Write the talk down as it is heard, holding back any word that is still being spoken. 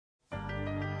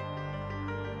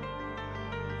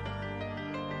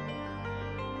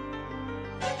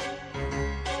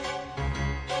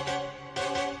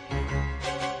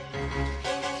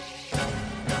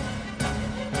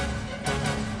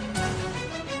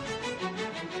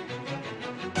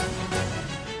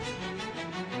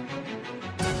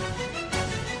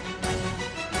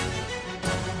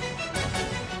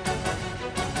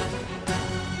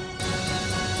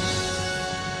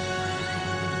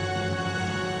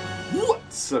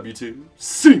What's up, YouTube?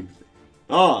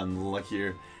 SimplyUnlucky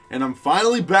here, and I'm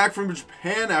finally back from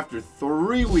Japan after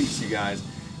 3 weeks, you guys,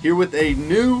 here with a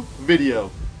new video,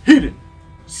 Hidden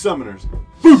Summoners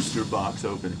Booster Box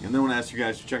Opening. And then I want to ask you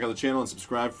guys to check out the channel and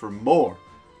subscribe for more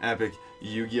epic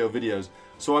Yu-Gi-Oh videos.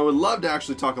 So I would love to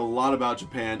actually talk a lot about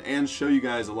Japan and show you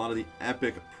guys a lot of the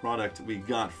epic product we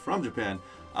got from Japan.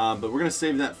 But we're going to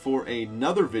save that for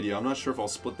another video. I'm not sure if I'll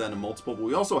split that into multiple, but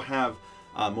we also have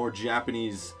more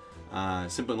Japanese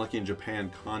SimplyUnlucky in Japan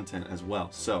content as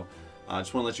well. So I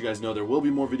just want to let you guys know there will be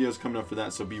more videos coming up for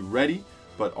that, so be ready.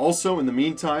 But also, in the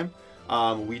meantime,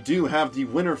 we do have the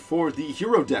winner for the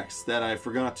hero decks that I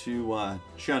forgot to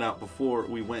shout out before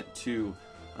we went to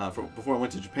before I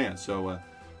went to Japan. So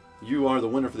you are the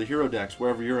winner for the hero decks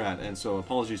wherever you're at, and so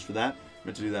apologies for that. I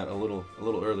meant to do that a little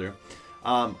earlier.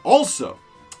 Also,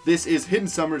 this is Hidden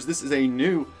Summers. This is a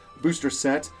new booster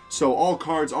set, so all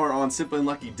cards are on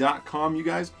SimplyUnlucky.com, you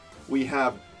guys. We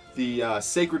have the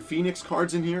Sacred Phoenix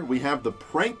cards in here. We have the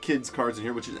Prank Kids cards in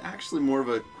here, which is actually more of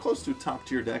a close to top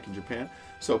tier deck in Japan.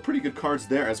 So pretty good cards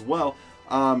there as well.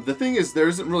 The thing is, there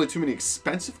isn't really too many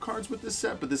expensive cards with this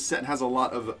set, but this set has a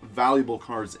lot of valuable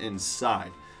cards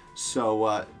inside.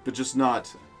 So, but just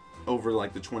not over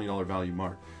like the $20 value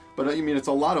mark. But I mean, it's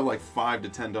a lot of like $5 to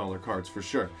 $10 cards for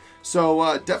sure.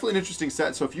 So definitely an interesting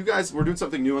set. So if you guys, we're doing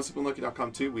something new on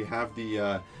SimplyUnlucky.com too. We have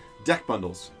the deck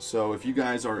bundles. So if you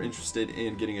guys are interested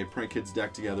in getting a Prank Kids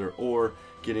deck together or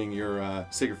getting your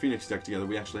Sacred Phoenix deck together,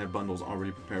 we actually have bundles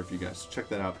already prepared for you guys. So check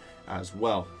that out as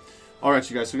well. All right,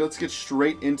 you guys. So let's get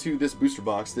straight into this booster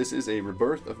box. This is a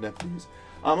Rebirth of Neptunes.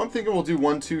 I'm thinking we'll do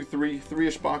 1, 2, 3,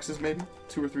 3-ish boxes, maybe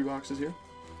 2 or 3 boxes here.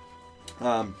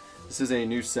 This is a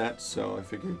new set, so I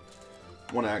figured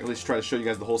I want to at least try to show you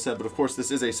guys the whole set. But of course, this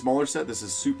is a smaller set. This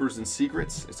is Supers and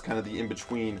Secrets. It's kind of the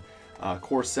in-between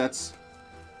core sets,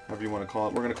 however you want to call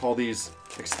it. We're going to call these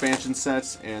expansion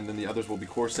sets, and then the others will be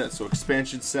core sets. So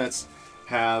expansion sets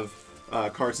have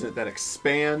cards in it that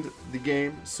expand the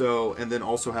game, so, and then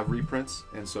also have reprints.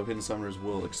 And so Hidden Summoners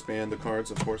will expand the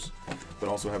cards, of course, but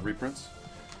also have reprints.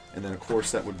 And then a core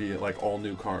set would be like all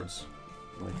new cards,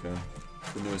 like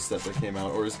the newest set that came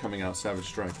out or is coming out, Savage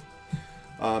Strike.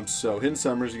 So Hidden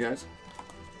Summoners, you guys.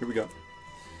 Here we go.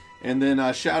 And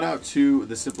then shout out to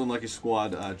the SimplyUnlucky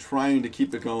squad trying to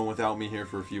keep it going without me here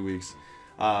for a few weeks.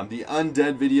 The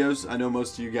undead videos, I know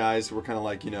most of you guys were kind of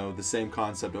like, you know, the same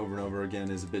concept over and over again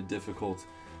is a bit difficult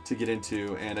to get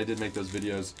into, and I did make those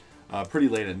videos pretty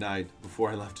late at night before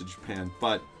I left to Japan.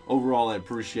 But overall, I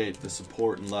appreciate the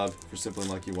support and love for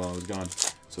SimplyUnlucky while I was gone.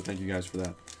 So thank you guys for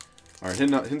that. All right,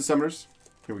 Hidden Summoners,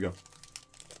 here we go.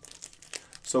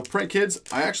 So Prank Kids,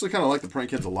 I actually kind of like the Prank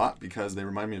Kids a lot because they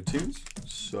remind me of tunes.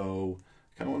 So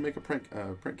I kind of want to make a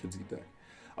Prank Kids deck.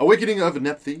 Awakening of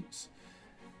Nepthys,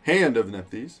 Hand of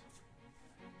Nepthys,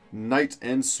 Knight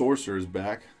and Sorcerer is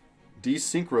back.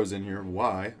 Desynchro's in here.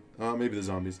 Why? Maybe the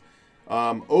zombies.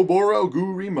 Oboro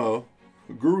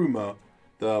Gurumo,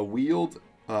 the Wield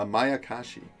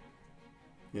Mayakashi.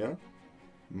 Yeah?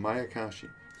 Mayakashi.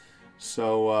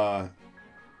 So,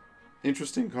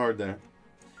 interesting card there.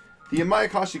 The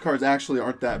Mayakashi cards actually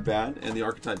aren't that bad, and the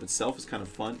archetype itself is kind of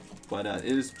fun, but it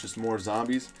is just more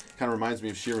zombies. Kind of reminds me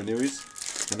of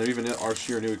Shiranuis, and there even are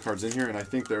Shiranui cards in here, and I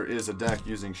think there is a deck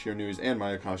using Shiranuis and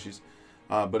Mayakashis,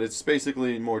 but it's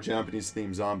basically more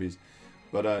Japanese-themed zombies.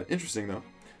 But interesting, though.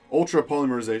 Ultra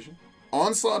Polymerization.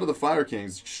 Onslaught of the Fire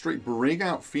Kings. Straight bring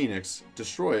out Phoenix,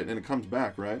 destroy it, and it comes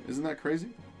back, right? Isn't that crazy?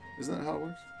 Isn't that how it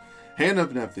works? Hand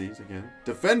of Nepthys, again.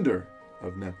 Defender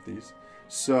of Nepthys.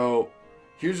 So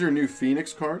here's your new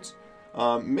Phoenix cards.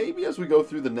 Maybe as we go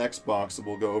through the next box,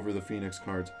 we'll go over the Phoenix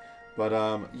cards.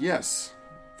 But yes,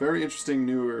 very interesting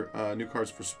new cards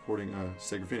for supporting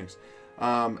Sacred Phoenix.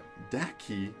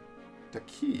 Daki,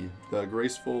 the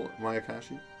Graceful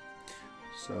Mayakashi.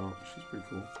 So she's pretty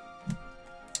cool.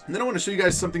 And then I want to show you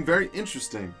guys something very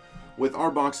interesting with our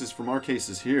boxes from our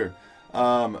cases here.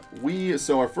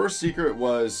 So our first secret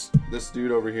was this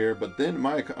dude over here, but then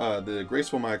the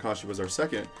Graceful Mayakashi was our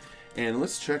second. And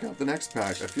let's check out the next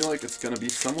pack. I feel like it's going to be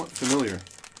somewhat familiar.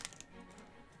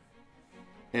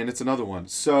 And it's another one.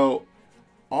 So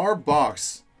our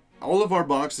box, all of our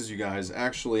boxes, you guys,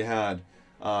 actually had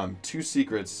 2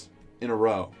 secrets in a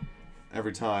row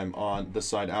every time on the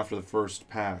side after the first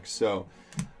pack. So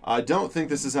I don't think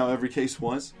this is how every case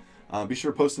was. Be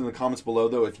sure to post in the comments below,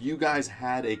 though, if you guys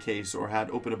had a case or had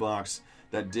opened a box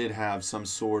that did have some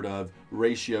sort of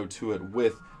ratio to it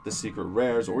with the secret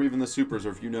rares or even the supers, or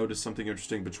if you noticed something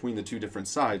interesting between the 2 different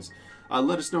sides,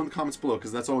 let us know in the comments below,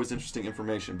 because that's always interesting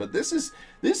information. But this is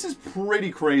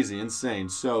pretty crazy, insane.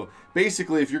 So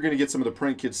basically, if you're going to get some of the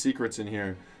Prank Kids secrets in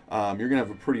here, you're going to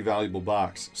have a pretty valuable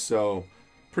box. So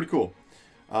pretty cool.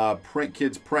 Prank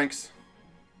Kids Pranks.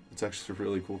 It's actually a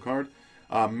really cool card.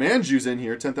 Manju's in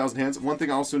here, 10,000 hands. One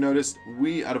thing I also noticed,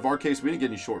 out of our case, we didn't get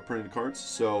any short printed cards,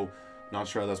 so not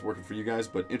sure how that's working for you guys,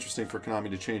 but interesting for Konami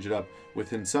to change it up with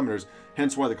Hidden Summoners,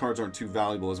 hence why the cards aren't too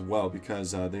valuable as well,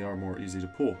 because they are more easy to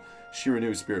pull.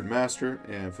 Shiranu, Spirit Master,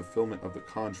 and Fulfillment of the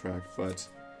Contract. But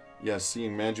yes,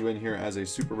 seeing Manju in here as a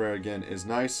super rare again is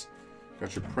nice.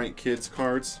 Got your Prank Kids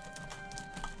cards.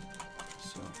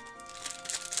 So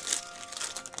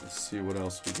let's see what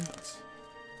else we got.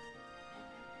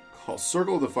 Called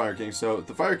Circle of the Fire King. So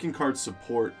the Fire King cards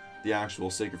support the actual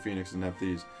Sacred Phoenix and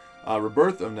Nephthys.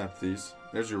 Rebirth of Nephthys.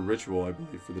 There's your ritual, I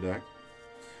believe, for the deck.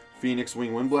 Phoenix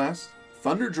Wing Windblast.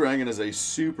 Thunder Dragon is a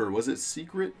super. Was it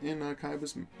secret in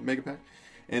KAIBA's Mega Pack?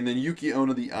 And then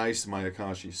YuGiOh the Ice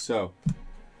Mayakashi. So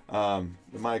the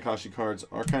Mayakashi cards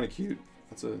are kind of cute.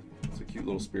 That's a cute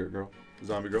little spirit girl,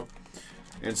 zombie girl.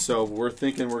 And so we're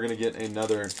thinking we're gonna get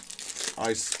another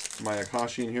Ice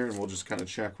Mayakashi in here, and we'll just kind of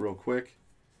check real quick.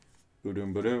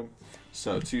 Boom, boom.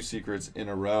 So 2 secrets in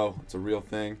a row. It's a real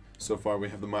thing. So far we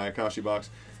have the Mayakashi box.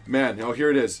 Man, oh, here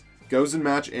it is. Goes in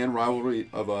Match and Rivalry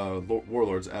of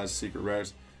Warlords as secret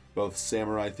rares. Both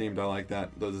samurai themed. I like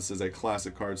that. Though this is a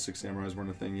classic card. 6 samurais weren't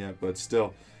a thing yet, but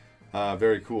still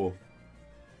very cool.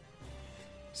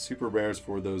 Super rares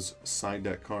for those side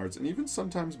deck cards, and even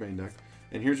sometimes main deck.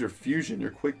 And here's your fusion,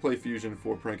 your quick play fusion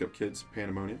for Prank Up Kids,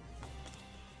 Pandemonium.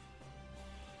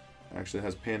 Actually, it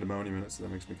has Pandemonium in it, so that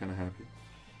makes me kind of happy.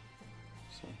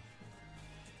 So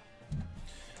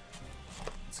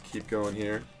let's keep going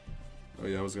here. Oh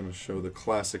yeah, I was going to show the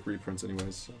classic reprints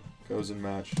anyways. So Goes in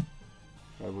Match,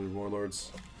 Rivalry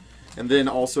Warlords. And then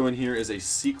also in here is a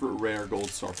secret rare gold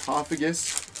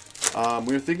sarcophagus.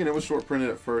 We were thinking it was short printed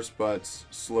at first, but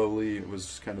slowly it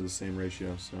was kind of the same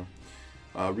ratio. So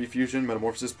Refusion,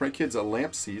 Metamorphosis, Prank Kids,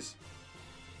 Lamp Seas.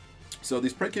 So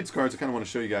these Prank Kids cards I kind of want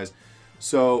to show you guys.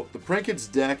 So the Prank Kids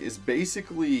deck is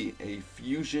basically a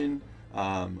fusion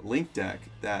link deck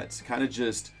that kind of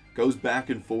just goes back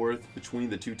and forth between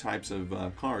the 2 types of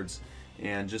cards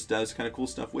and just does kind of cool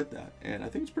stuff with that. And I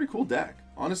think it's a pretty cool deck.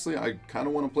 Honestly, I kind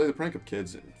of want to play the Prank Up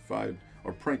Kids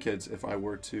or Prank Kids if I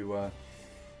were to I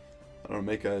don't know,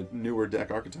 make a newer deck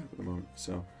archetype at the moment.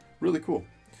 So really cool.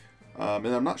 And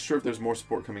I'm not sure if there's more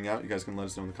support coming out. You guys can let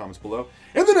us know in the comments below.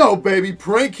 And then, oh baby,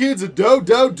 Prank Kids a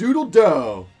doodle-do.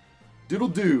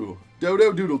 Doodle-doo.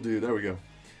 Doodle-doo. There we go.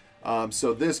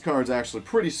 So this card's actually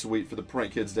pretty sweet for the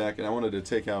Prank Kids deck, and I wanted to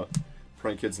take out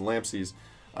Prank Kids Lampsies.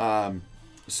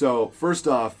 So first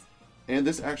off, and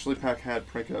this actually pack had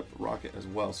Prank Up Rocket as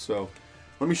well. So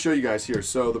let me show you guys here.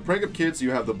 So the Prank Up Kids, you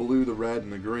have the blue, the red,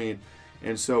 and the green.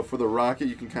 And so for the Rocket,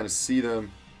 you can kind of see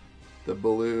them, the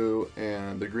blue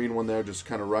and the green one there, just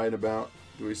kind of right about.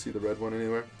 Do we see the red one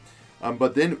anywhere?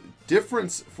 But then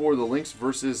difference for the links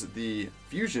versus the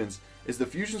fusions is the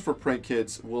fusions for Prank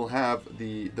Kids will have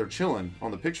they're chilling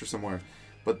on the picture somewhere,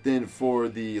 but then for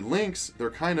the links,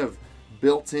 they're kind of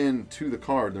built in to the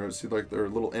card. They're like they're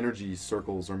little energy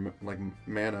circles or like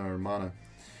mana.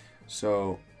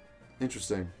 So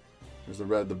interesting. There's the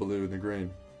red, the blue, and the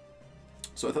green.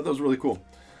 So I thought that was really cool.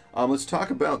 Let's talk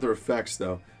about their effects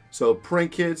though. So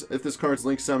Prank Kids, if this card's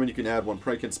link summon, you can add 1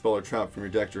 Prank Kid spell or trap from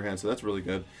your deck to your hand. So that's really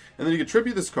good. And then you can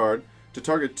tribute this card to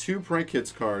target 2 Prank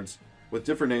Kids cards with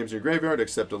different names in your graveyard,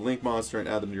 except a link monster, and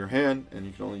add them to your hand. And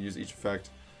you can only use each effect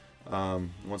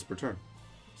once per turn.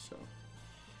 So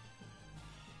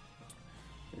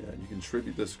yeah, you can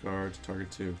tribute this card to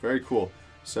target 2. Very cool.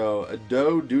 So a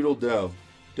Dodo.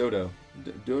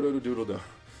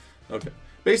 Okay.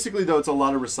 Basically, though, it's a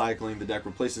lot of recycling. The deck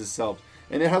replaces itself,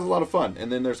 and it has a lot of fun.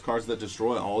 And then there's cards that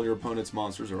destroy all your opponent's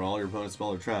monsters or all your opponent's spell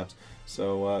or traps.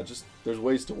 So just there's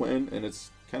ways to win, and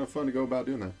it's kind of fun to go about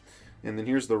doing that. And then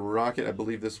here's the Rocket. I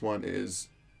believe this one is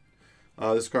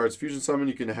this card's Fusion Summon.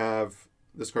 You can have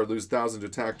this card lose 1,000 to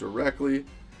attack directly.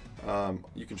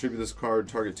 You can tribute this card,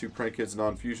 target 2 Prank Kids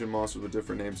non-fusion monsters with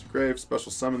different names in grave.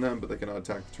 Special summon them, but they cannot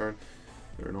attack the turn.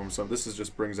 They're a normal summon. This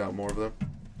just brings out more of them.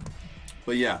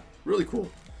 But yeah, really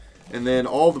cool. And then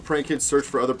all the Prank Kids search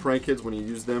for other Prank Kids when you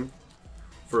use them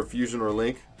for a fusion or a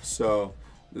link. So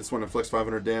this one inflicts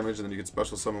 500 damage, and then you can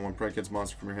special summon 1 Prank Kids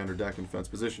monster from your hand or deck in defense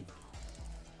position.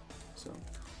 So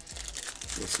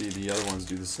you'll see the other ones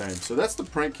do the same. So that's the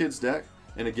Prank Kids deck.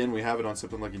 And again, we have it on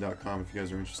SimplyUnlucky.com if you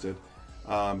guys are interested.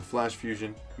 Flash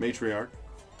Fusion, Matriarch.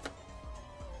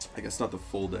 I guess not the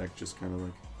full deck, just kind of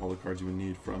like all the cards you would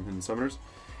need from Hidden Summoners.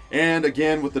 And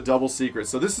again with the double secret.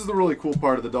 So this is the really cool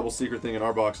part of the double secret thing in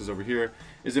our boxes over here,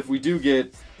 is if we do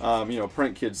get you know,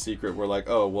 Prank Kids secret, we're like,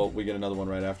 oh well, we get another one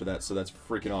right after that. So that's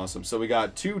freaking awesome. So we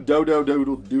got 2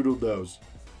 Doodle-Doos.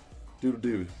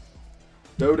 Doodle-Doo.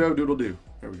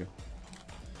 There we go.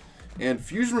 And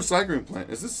Fusion Recycling Plant.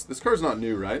 This card's not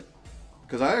new, right?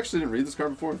 Because I actually didn't read this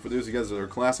card before. For those of you guys that are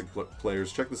classic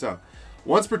players, check this out.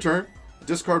 Once per turn,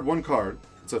 discard one card.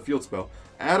 It's a field spell.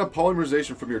 Add a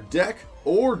polymerization from your deck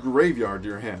or graveyard to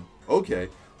your hand. Okay.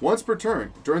 Once per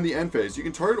turn, during the end phase, you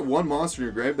can target one monster in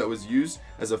your grave that was used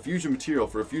as a fusion material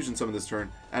for a fusion summon this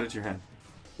turn. Add it to your hand.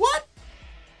 What?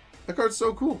 That card's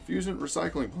so cool. Fusion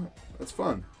Recycling Plant. That's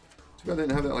fun. Too bad they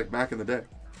didn't have that like back in the day.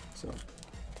 So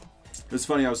it's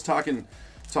funny. I was talking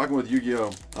with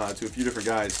YuGiOh to a few different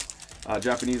guys,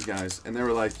 Japanese guys, and they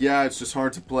were like, "Yeah, it's just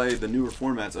hard to play the newer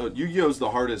formats." Oh, YuGiOh's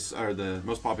the hardest or the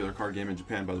most popular card game in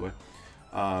Japan, by the way.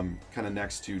 Kind of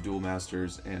next to Duel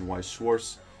Masters and Weiss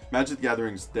Schwarz. Magic the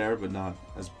Gathering's there, but not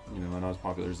as not as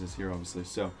popular as this here, obviously.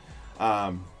 So,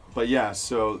 but yeah,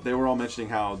 so they were all mentioning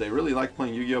how they really like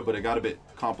playing Yu-Gi-Oh, but it got a bit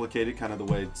complicated, kind of the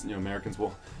way Americans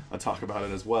will talk about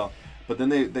it as well. But then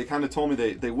they kind of told me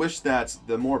they wish that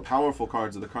the more powerful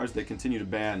cards, or the cards they continue to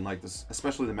ban, like this,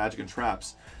 especially the Magic and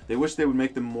Traps, they wish they would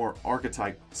make them more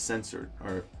archetype censored,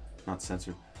 or not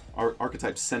censored,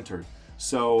 archetype centered.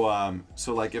 So,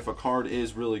 so like if a card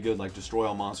is really good, like destroy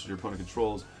all monsters your opponent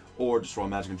controls, or destroy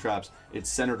Magic and Traps, it's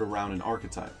centered around an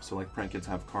archetype. So like Prank Kids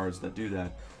have cards that do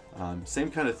that.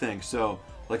 Same kind of thing. So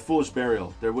like Foolish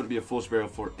Burial, there wouldn't be a Foolish Burial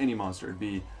for any monster. It'd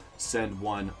be send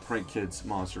one Prank Kids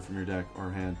monster from your deck or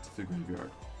hand to the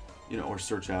graveyard, or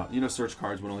search out. Search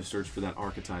cards would only search for that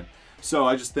archetype. So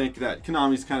I just think that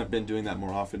Konami's kind of been doing that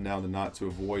more often now than not to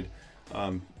avoid,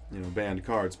 banned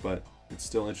cards. But it's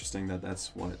still interesting that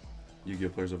that's what Yu-Gi-Oh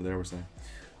players over there were saying.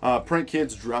 Prank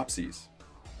Kids Dropsies.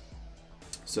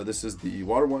 So this is the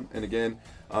water one, and again,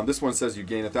 this one says you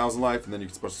gain 1,000 life, and then you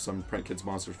can special summon Prank Kids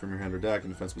monsters from your hand or deck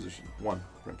in defense position. One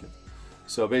Prank Kids.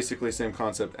 So basically, same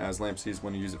concept as Lampseas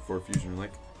when you use it for Fusion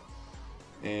Link.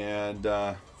 And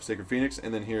Sacred Phoenix,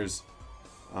 and then here's,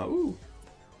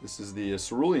 this is the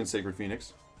Cerulean Sacred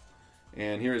Phoenix.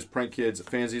 And here is Prank Kids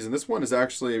Fansies, and this one is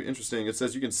actually interesting. It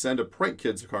says you can send a Prank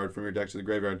Kids card from your deck to the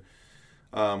graveyard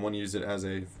when you use it as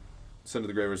a send to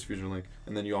the graveyard as Fusion Link,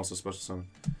 and then you also special summon.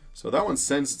 So that one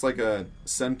sends, it's like a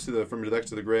send from your deck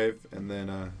to the grave, and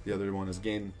then the other one is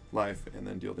gain life and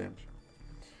then deal damage.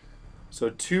 So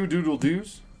 2 Doodle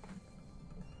Doos.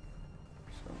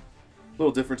 So a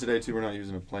little different today too. We're not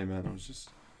using a playmat. I was just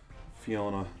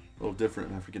feeling a little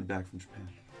different after getting back from Japan.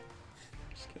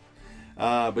 Just kidding.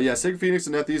 But yeah, Sacred Phoenix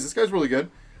and Nephthys. This guy's really good.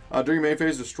 During your main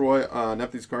phase, destroy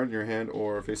Nephthys card in your hand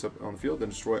or face up on the field, then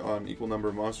destroy an equal number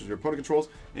of monsters your opponent controls.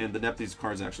 And the Nephthys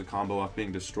cards actually combo off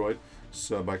being destroyed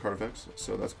by card effects,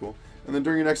 so that's cool. And then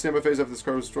during your next standby phase, after this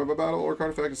card was destroyed by battle or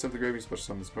card effect, and sent to the grave, you special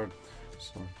summon this card.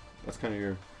 So that's kind of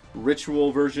your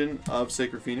ritual version of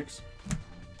Sacred Phoenix.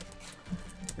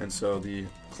 And so the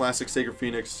classic Sacred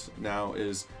Phoenix now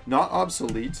is not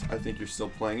obsolete. I think you're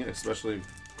still playing it, especially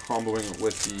comboing it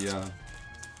with the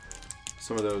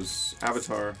some of those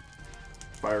Avatar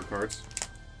fire cards.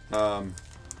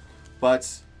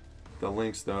 But the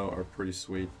links, though, are pretty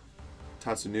sweet.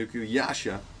 Tatsunoko,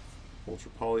 Yasha,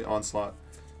 Ultra Poly, Onslaught,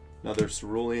 another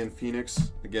Cerulean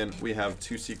Phoenix. Again, we have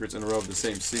 2 secrets in a row of the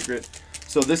same secret.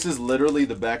 So this is literally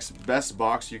the best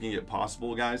box you can get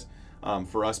possible, guys,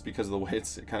 for us, because of the way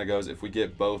it kind of goes. If we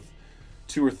get both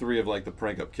 2 or 3 of like the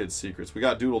Prank Up Kids secrets. We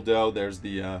got Doodle Doe. There's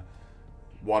the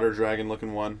Water Dragon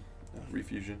looking one,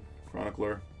 Refusion,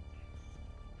 Chronicler,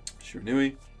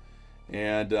 Shiranui,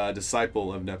 and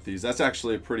Disciple of Nephthys. That's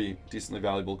actually a pretty decently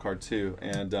valuable card too,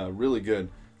 and really good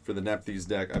for the Nephthys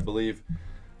deck, I believe.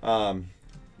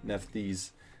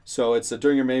 Nephthys. So it's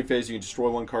during your main phase, you can destroy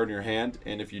 1 card in your hand,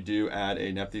 and if you do, add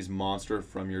a Nephthys monster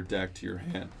from your deck to your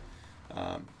hand.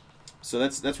 So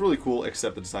that's really cool,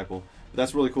 except the Disciple. But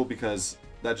that's really cool because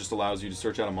that just allows you to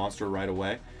search out a monster right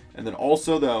away. And then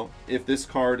also, though, if this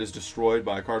card is destroyed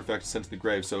by a card effect sent to the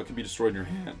grave, so it can be destroyed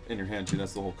in your hand too.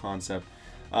 That's the whole concept.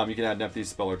 You can add Nephthys,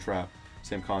 Spell, or Trap.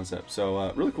 Same concept.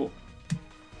 So really cool.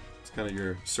 It's kind of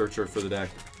your searcher for the deck,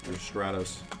 your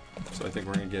Stratos. So I think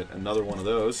we're gonna get another one of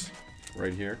those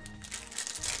right here.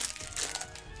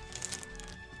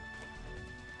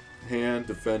 Hand,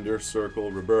 Defender, Circle,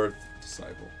 Rebirth,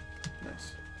 Disciple.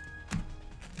 Nice.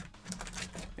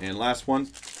 And last one.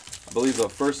 I believe the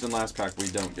first and last pack we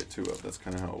don't get 2 of. That's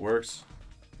kind of how it works.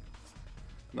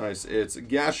 Nice. It's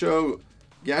Gasha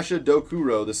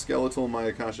Dokuro, the Skeletal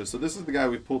Mayakasha. So this is the guy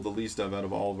we pulled the least of out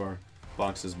of all of our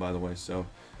boxes, by the way. So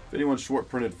if anyone's short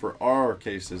printed for our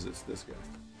cases, it's this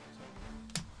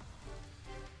guy.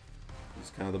 He's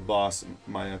kind of the boss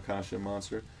Mayakasha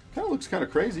monster. Kind of looks kind of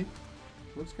crazy.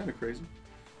 Looks kind of crazy.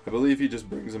 I believe he just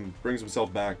brings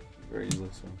himself back very easily.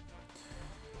 So.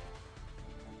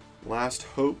 Last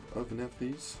Hope of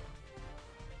Nephthys.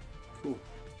 Cool.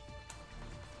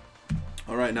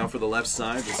 Alright, now for the left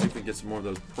side, let's see if we can get some more of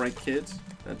those prank kids.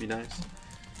 That'd be nice.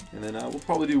 And then we'll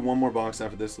probably do one more box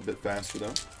after this, a little bit faster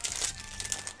though.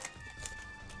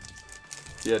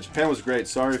 Yeah, Japan was great.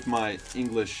 Sorry if my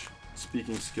English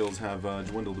speaking skills have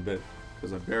dwindled a bit,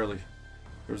 because there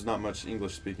was not much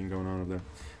English speaking going on over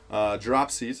there.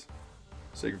 Dropsies,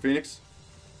 Sacred Phoenix,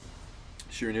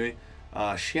 Shiranui,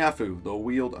 Shiafu, the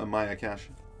Wield of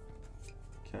Mayakashi.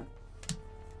 Okay.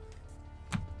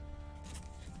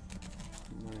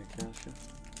 Mayakashi.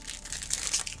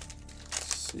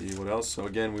 Let's see what else. So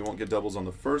again, we won't get doubles on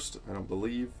the first, I don't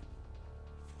believe.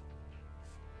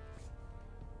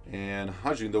 And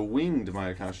Hajun, the Winged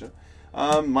Mayakasha.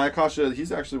 Mayakasha,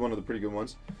 he's actually one of the pretty good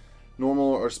ones.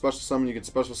 Normal or special summon, you can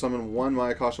special summon one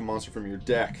Mayakasha monster from your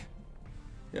deck.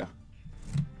 Yeah.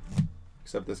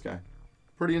 Except this guy.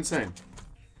 Pretty insane.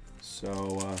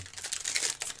 So,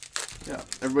 yeah.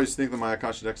 Everybody's thinking the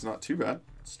Mayakasha deck's not too bad.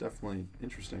 It's definitely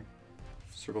interesting.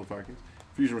 Circle of Fire Kings.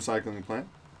 Fusion Recycling Plant.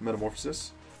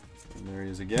 Metamorphosis. And there he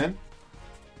is again.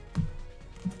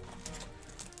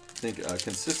 I think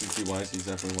consistency-wise, he's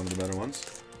definitely one of the better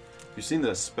ones. You've seen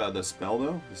the spell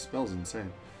though? The spell's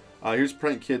insane. Here's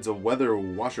Prank Kid's a Weather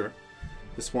Washer.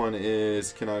 This one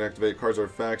is cannot activate cards or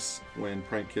effects when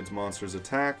Prank Kid's monsters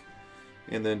attack.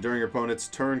 And then during your opponent's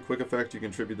turn, quick effect, you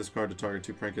contribute this card to target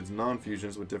 2 Prank Kid's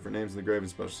non-fusions with different names in the grave and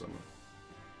special summon.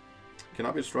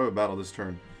 Cannot be destroyed with battle this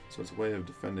turn, so it's a way of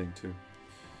defending too.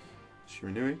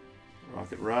 Shiranui,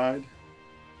 Rocket Ride,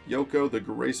 YuGiOh the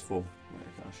Graceful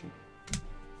Mayakashi.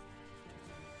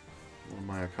 One of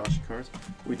my Akashi cards.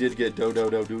 We did get Doodle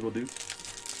Doo. Doodle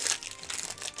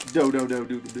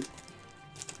Doo.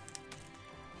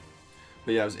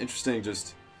 But yeah, it was interesting.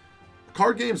 Just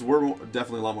card games were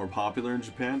definitely a lot more popular in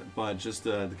Japan, but just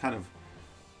the kind of,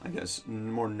 I guess,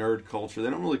 more nerd culture. They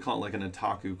don't really call it like an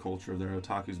otaku culture. Their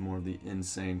otaku's more of the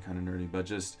insane kind of nerdy, but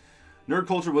just nerd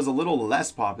culture was a little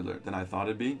less popular than I thought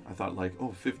it'd be. I thought like,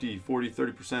 oh, 50, 40,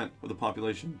 30% of the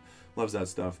population loves that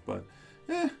stuff, but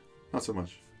not so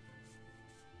much.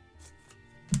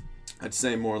 I'd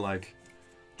say more like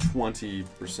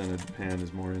 20% of Japan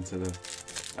is more into the,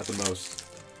 at the most,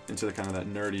 into the kind of that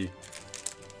nerdy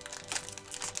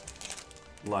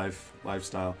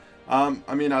lifestyle.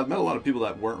 I mean, I've met a lot of people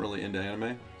that weren't really into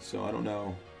anime, so I don't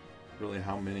know really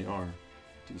how many are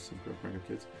decent prank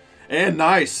kids. And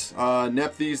nice!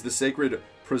 Nephthys, the Sacred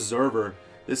Preserver.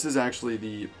 This is actually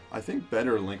the, I think,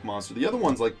 better Link monster. The other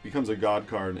one's like becomes a god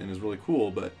card and is really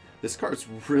cool, but this card's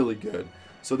really good.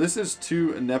 So this is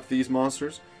 2 Nephthys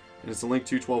monsters, and it's a Link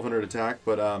 2 1200 attack,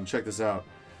 but check this out.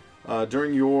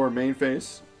 During your main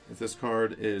phase, if this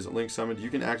card is Link summoned, you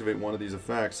can activate one of these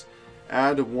effects.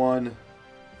 Add one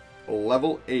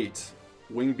level 8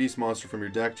 Winged Beast monster from your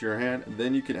deck to your hand, and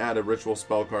then you can add a ritual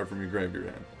spell card from your grave to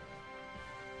your hand.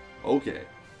 Okay,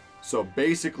 so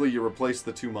basically you replace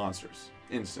the 2 monsters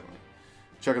instantly.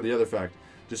 Check out the other fact.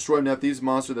 Destroy Nephthys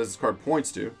monster that this card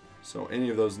points to, so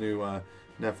any of those new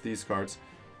Nephthys cards.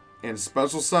 And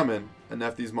special summon a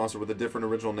Nephthys monster with a different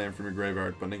original name from your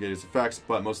graveyard, but negate its effects,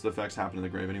 but most of the effects happen in the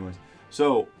grave anyways.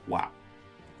 So, wow.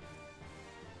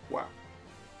 Wow.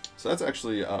 So that's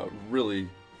actually a really,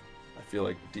 I feel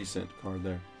like, decent card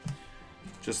there.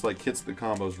 Just like hits the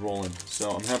combos rolling. So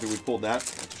I'm happy we pulled that.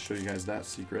 I'll have to show you guys that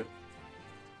secret.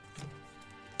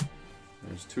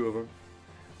 There's 2 of them.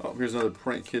 Oh, here's another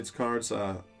Prank Kids cards.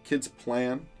 Kids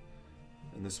Plan.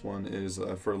 And this one is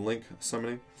for Link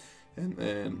summoning. And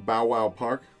then Bow Wow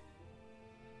Park.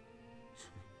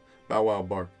 Bow Wow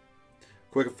Bark.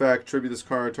 Quick effect, tribute this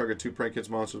card, target 2 Prank Kids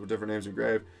monsters with different names in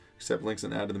grave, except links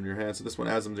and add them to your hand. So this one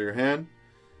adds them to your hand.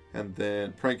 And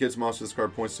then Prank Kids monster this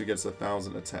card points to gets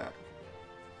 1000 attack.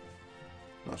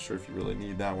 Not sure if you really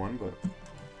need that one, but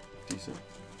decent.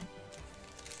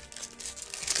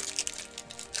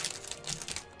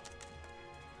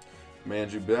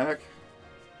 Manju back.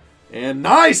 And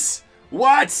nice!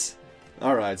 What?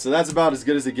 Alright, so that's about as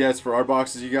good as it gets for our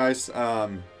boxes, you guys.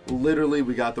 Literally,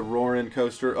 we got the Roarin'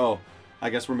 Coaster. Oh, I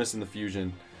guess we're missing the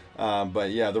Fusion. But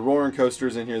yeah, the Roarin' Coaster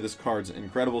is in here. This card's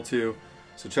incredible, too.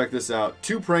 So check this out.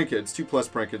 2 Prank Kids, 2 plus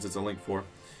Prank Kids, it's a Link 4.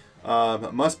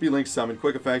 Must be Link summoned.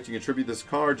 Quick effect, you can tribute this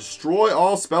card. Destroy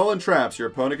all spell and traps your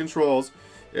opponent controls.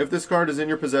 If this card is in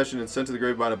your possession and sent to the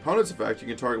grave by an opponent's effect, you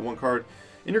can target 1 card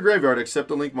in your graveyard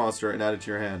except a Link monster and add it to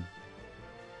your hand.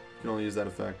 You can only use that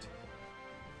effect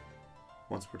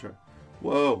once per turn.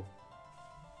 Whoa.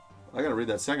 I gotta read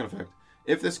that second effect.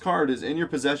 If this card is in your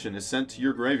possession, is sent to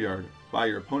your graveyard by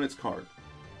your opponent's card,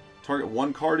 target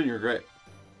 1 card in your grave,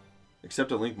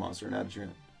 except a Link monster, and add it to your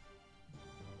hand.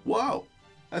 Whoa.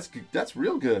 That's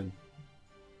real good.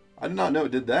 I did not know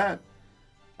it did that.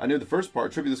 I knew the first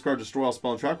part. Tribute this card, destroy all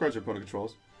spell and trap cards your opponent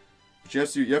controls. But you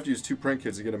have to use 2 prank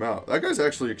kids to get him out. That guy's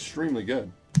actually extremely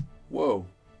good. Whoa.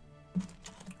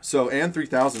 So, and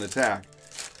 3,000 attack.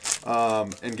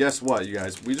 And guess what, you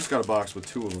guys? We just got a box with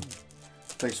 2 of them.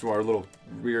 Thanks to our little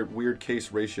weird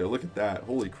case ratio. Look at that.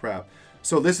 Holy crap.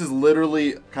 So this is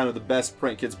literally kind of the best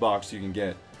prank kids box you can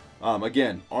get.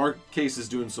 Again, our case is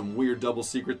doing some weird double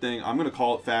secret thing. I'm going to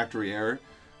call it factory error.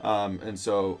 And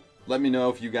so let me know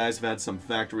if you guys have had some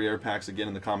factory error packs again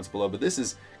in the comments below. But this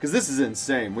is, because this is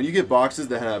insane. When you get boxes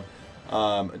that have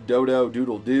Dodo,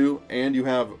 Doodle Doo, and you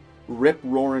have Rip,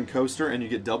 Roarin' Coaster, and you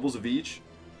get doubles of each,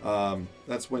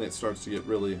 that's when it starts to get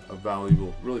really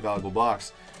valuable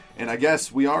box. And I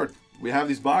guess we have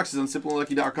these boxes on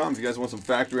SimplyUnlucky.com if you guys want some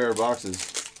factory error boxes.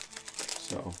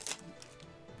 So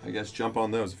I guess jump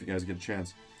on those if you guys get a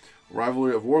chance.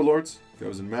 Rivalry of Warlords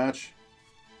goes in match.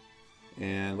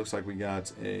 And looks like we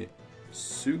got a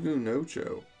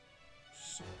Sugunocho.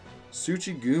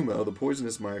 Tsuchigumo, the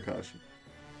poisonous Mayakashi.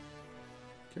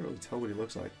 Can't really tell what he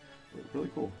looks like. But really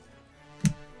cool.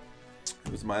 It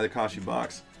was the Mayakashi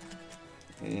box.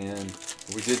 And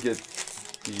we did get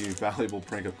the valuable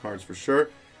Prank Up cards for sure.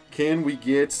 Can we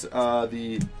get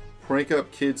the Prank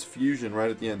Up Kids Fusion right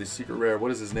at the end? The secret rare.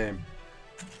 What is his name?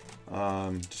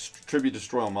 Tribute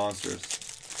Destroy All Monsters.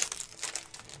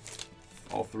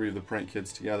 All 3 of the Prank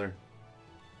Kids together.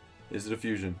 Is it a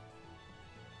fusion?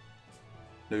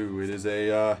 No, it is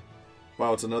a...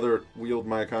 wow, it's another wheeled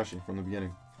Mayakashi from the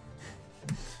beginning.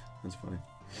 That's funny.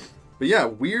 But yeah,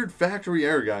 weird factory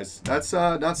error, guys. That's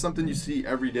not something you see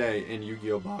every day in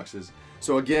Yu-Gi-Oh boxes.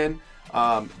 So again,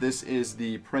 this is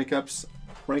the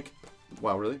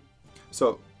wow, really?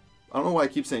 So, I don't know why I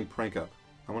keep saying Prank Up.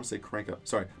 I want to say Crank Up.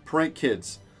 Sorry, Prank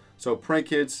Kids. So, Prank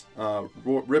Kids,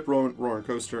 Rip, Roarin'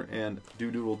 Coaster, and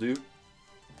Doodle Doo.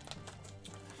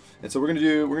 And so we're gonna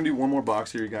do one more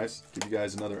box here, you guys. Give you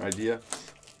guys another idea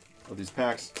of these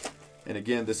packs. And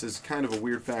again, this is kind of a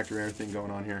weird factory error thing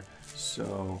going on here.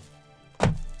 So,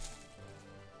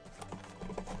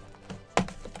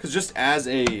 because just as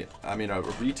a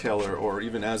retailer, or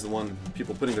even as the one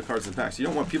people putting the cards in packs, you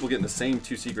don't want people getting the same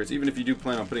 2 secrets, even if you do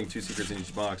plan on putting 2 secrets in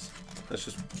each box. That's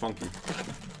just funky.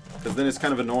 Because then it's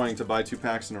kind of annoying to buy 2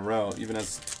 packs in a row, even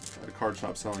as a card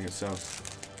shop selling it. So,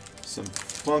 some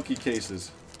funky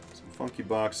cases, some funky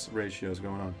box ratios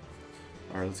going on.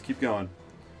 All right, let's keep going.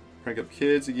 Prank Up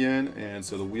Kids again, and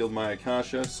so the wheeled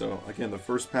Mayakasha. So again, the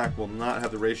first pack will not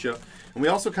have the ratio, and we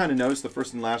also kind of noticed the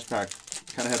first and last pack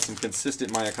kind of had some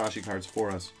consistent Mayakashi cards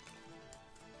for us.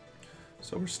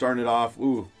 So we're starting it off.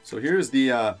 Ooh, so here's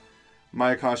the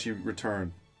Mayakashi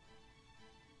return.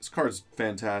 This card's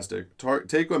fantastic. Take.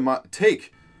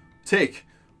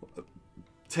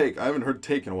 I haven't heard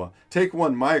take in a while. Take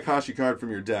 1 Mayakashi card from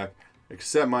your deck,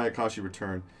 accept Mayakashi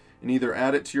return, and either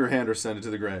add it to your hand or send it to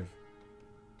the grave.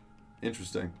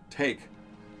 Interesting. Take. You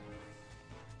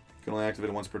can only activate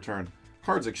it once per turn.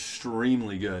 Card's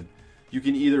extremely good. You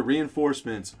can either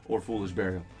Reinforcements or Foolish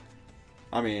Burial.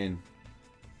 I mean,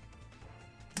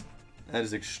 that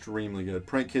is extremely good.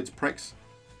 Prank Kids Pranks.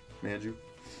 Manju.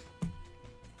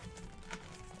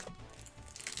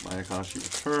 Mayakashi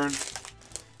return.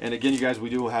 And again, you guys, we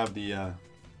do have the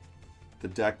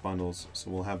deck bundles.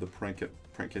 So we'll have the Prank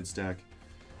Kids deck.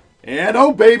 And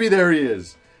oh baby, there he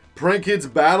is. Prank Kids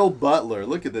Battle Butler.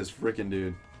 Look at this freaking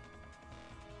dude.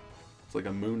 It's like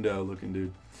a Mundo looking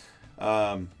dude.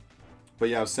 But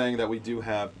yeah, I was saying that we do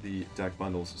have the deck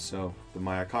bundles. So the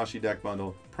Mayakashi deck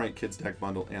bundle, Prank Kids deck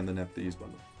bundle, and the Nepthys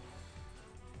bundle.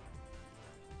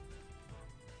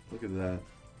 Look at that.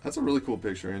 That's a really cool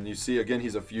picture. And you see, again,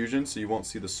 he's a fusion, so you won't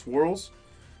see the swirls,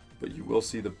 but you will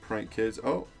see the Prank Kids.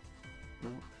 Oh, no.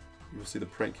 You will see the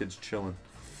Prank Kids chilling.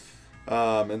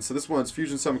 And so this one's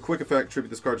Fusion Summon Quick Effect. Tribute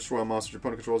this card, destroy all monsters your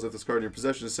opponent controls. If this card in your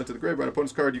possession is sent to the grave by an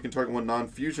opponent's card, you can target 1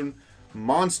 non-fusion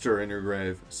monster in your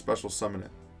grave. Special summon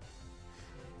it.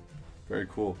 Very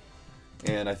cool.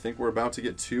 And I think we're about to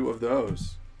get 2 of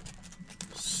those.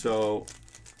 So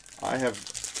I have...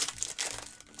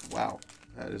 wow.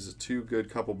 That is a 2 good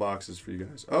couple boxes for you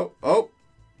guys. Oh!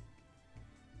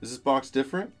 Is this box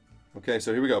different? Okay,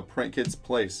 so here we go. Prank Kids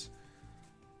Place.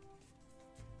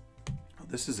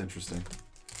 This is interesting.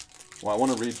 Well, I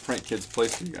want to read Prank Kids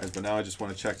Place to you guys, but now I just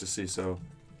want to check to see. So,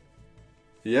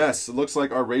 yes, it looks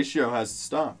like our ratio has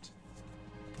stopped.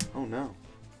 Oh, no.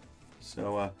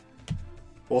 So,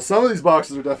 well, some of these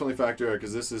boxes are definitely factory error,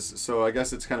 because this is, so I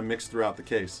guess it's kind of mixed throughout the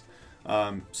case.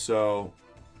 So,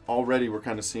 already we're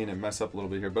kind of seeing it mess up a little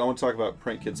bit here. But I want to talk about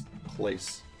Prank Kids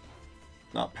Place.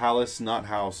 Not Palace, not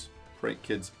House. Prank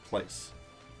Kids Place.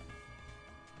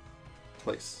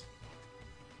 Place.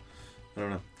 I don't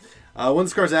know. When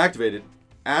this card's activated,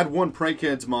 Add 1 Prank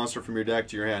Kids monster from your deck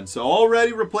to your hand. So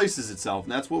already replaces itself,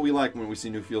 and that's what we like when we see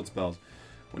new field spells.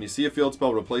 When you see a field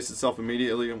spell replace itself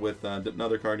immediately with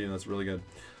another card, you know that's really good.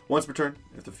 Once per turn,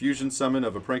 if the fusion summon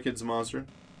of a Prank Kids monster,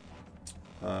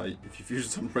 if you fusion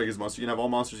summon a Prank Kids monster, you can have all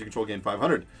monsters you control gain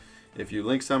 500. If you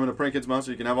link summon a Prank Kids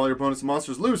monster, you can have all your opponent's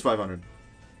monsters lose 500.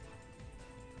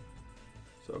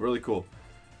 So really cool.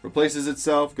 Replaces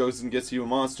itself, goes and gets you a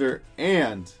monster,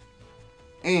 and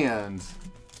it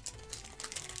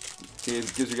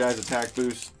gives you guys attack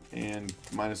boost and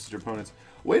minuses your opponents.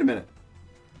 Wait a minute.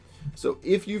 So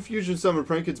if you fusion summon a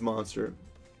Prank Kids monster,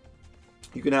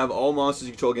 you can have all monsters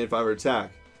you control gain 500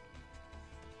 attack.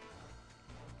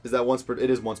 Is that once per? It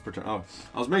is once per turn. Oh,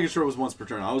 I was making sure it was once per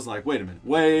turn. I was like, wait a minute.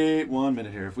 Wait 1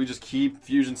 minute here. If we just keep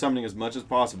fusion summoning as much as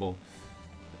possible,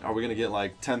 are we going to get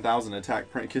like 10,000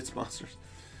 attack Prank Kids monsters?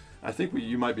 I think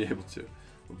you might be able to.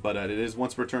 But it is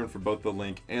once per turn for both the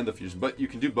link and the fusion. But you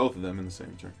can do both of them in the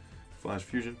same turn. Flash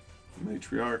fusion,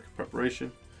 matriarch,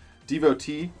 preparation,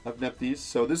 devotee of Nephthys.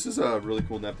 So this is a really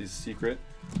cool Nephthys secret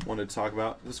I wanted to talk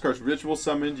about. This card's ritual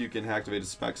summoned. You can activate a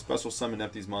special summon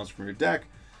Nephthys monster from your deck.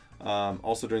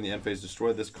 Also during the end phase,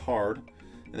 destroy this card.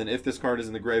 And then if this card is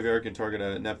in the graveyard, you can target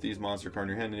a Nephthys monster card in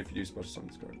your hand. And if you do, special summon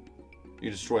this card. You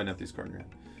can destroy a Nephthys card in your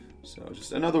hand. So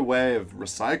just another way of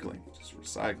recycling. Just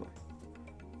recycling.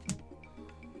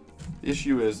 The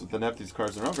issue is with the Nephthys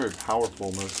cards, they're not very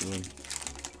powerful, most of them.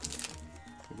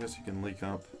 I guess you can leak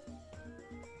up.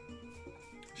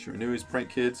 Sure knew he's Prank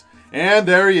Kids. And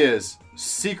there he is!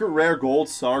 Secret Rare Gold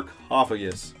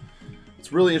Sarcophagus.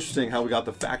 It's really interesting how we got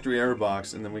the factory error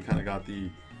box and then we kind of got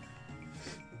the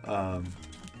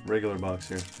regular box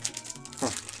here. Huh.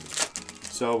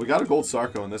 So we got a gold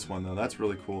Sarco in this one though. That's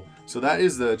really cool. So that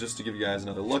is the, just to give you guys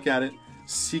another look at it,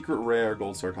 Secret Rare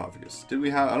Gold Sarcophagus. Did we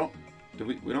have,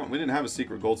 we didn't have a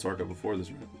secret gold Sarco before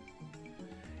this, right?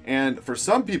 And for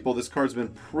some people this card's been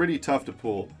pretty tough to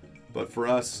pull, but for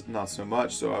us not so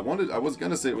much. So I was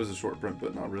gonna say it was a short print,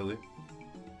 but not really.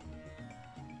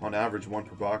 On average 1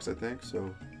 per box, I think.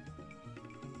 So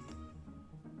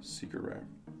secret rare.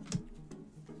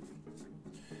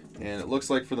 And it looks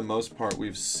like for the most part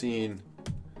we've seen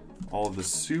all of the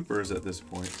supers at this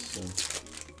point. So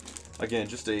again,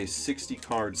 just a 60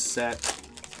 card set.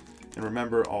 And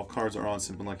remember, all cards are on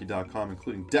SimplyUnlucky.com,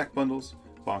 including deck bundles,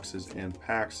 boxes, and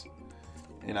packs.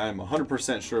 And I'm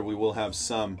 100% sure we will have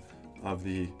some of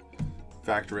the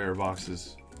factory error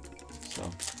boxes. So,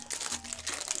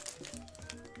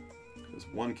 because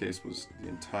one case was the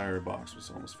entire box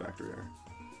was almost factory error.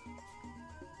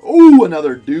 Oh,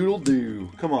 another doodle doo!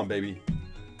 Come on, baby.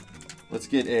 Let's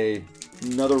get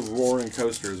another roaring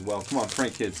coaster as well. Come on,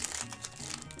 Prank Kids.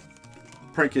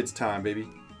 Prank Kids time, baby.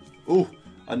 Ooh.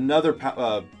 Another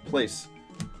place.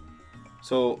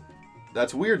 So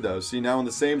that's weird though. See, now on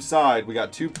the same side we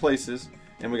got 2 places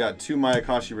and we got 2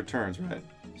 Mayakashi returns, right?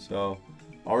 So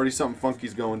already something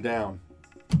funky's going down.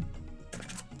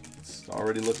 It's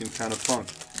already looking kind of funk.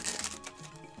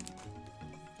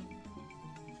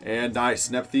 And nice,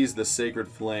 Nephthys the Sacred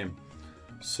Flame.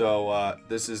 So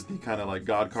this is the kind of like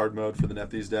God card mode for the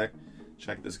Nephthys deck.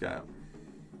 Check this guy out.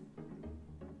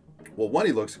 Well, one,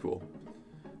 he looks cool.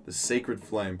 The Sacred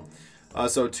Flame.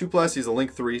 So 2+, he's a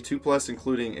link 3. 2+,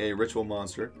 including a ritual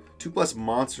monster. 2+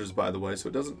 monsters, by the way, so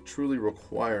it doesn't truly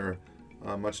require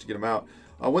much to get him out.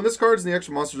 When this card is in the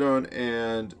extra monster zone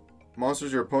and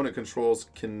monsters your opponent controls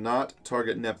cannot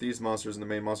target Nephthys monsters in the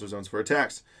main monster zones for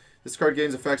attacks. This card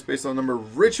gains effects based on the number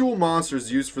of ritual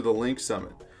monsters used for the link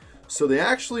summon. So they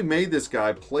actually made this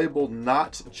guy playable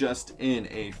not just in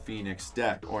a Phoenix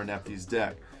deck or an Nephthys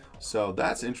deck. So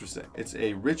that's interesting. It's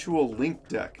a ritual link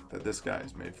deck that this guy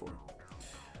is made for.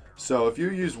 So if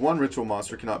you use 1 ritual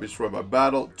monster, cannot be destroyed by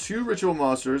battle. 2 ritual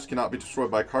monsters cannot be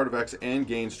destroyed by card effects and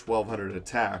gains 1200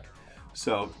 attack.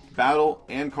 So battle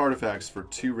and card effects for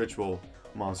 2 ritual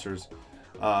monsters.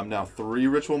 Now 3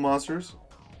 ritual monsters.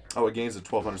 Oh, it gains a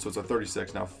 1200, so it's a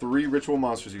 36. Now 3 ritual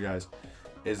monsters, you guys,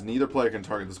 is neither player can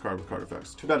target this card with card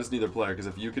effects. Too bad it's neither player, because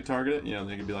if you could target it, you know,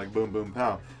 they could be like boom, boom,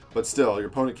 pow. But still, your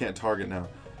opponent can't target now.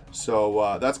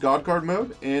 So that's God card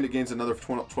mode, and it gains another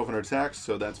 1200 attacks,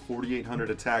 so that's 4800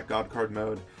 attack God card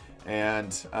mode,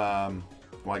 and well,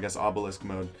 I guess obelisk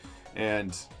mode.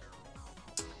 And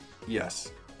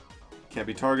yes, can't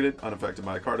be targeted, unaffected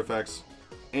by card effects,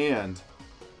 and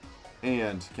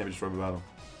can't be destroyed by battle.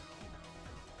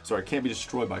 Sorry, can't be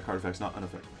destroyed by card effects, not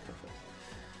unaffected by card effects.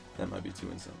 That might be too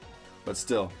insane, but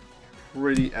still,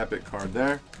 pretty epic card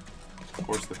there. Of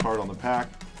course, the card on the pack.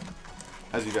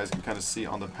 As you guys can kind of see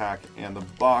on the pack and the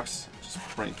box, just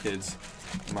Prank Kids,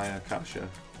 Mayakasha,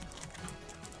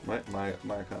 right?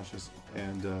 Mayakashas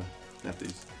and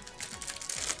Nephthys.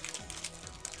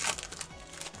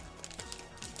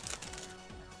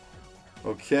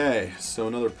 Okay, so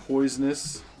another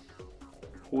poisonous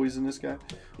guy.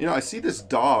 You know, I see this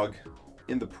dog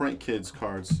in the Prank Kids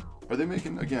cards. Are they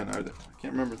making, again, I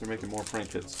can't remember if they're making more Prank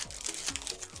Kids.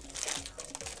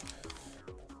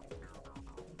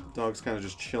 The dog's kind of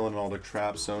just chilling in all the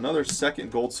traps. So another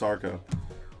second gold Sarco.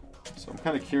 So I'm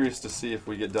kind of curious to see if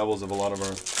we get doubles of a lot of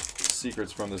our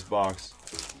secrets from this box.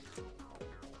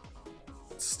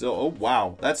 Still, oh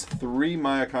wow, that's 3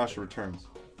 Mayakasha returns.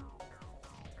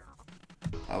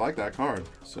 I like that card,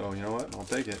 so you know what? I'll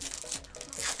take it.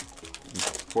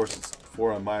 Of course, it's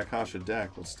for a Mayakasha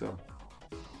deck, but still.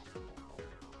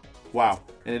 Wow,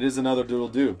 and it is another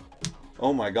Doodle-Doo.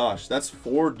 Oh my gosh, that's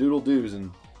 4 Doodle-Doos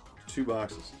in 2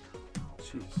 boxes.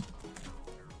 Jeez.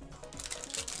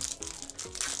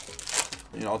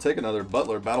 You know, I'll take another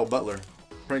Butler, Battle Butler.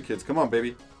 Prank Kids, come on,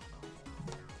 baby.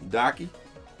 Daki,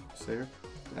 Sayer,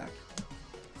 Daki.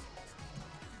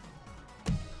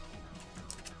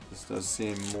 This does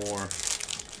seem more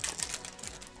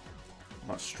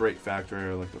not straight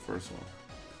factory like the first one.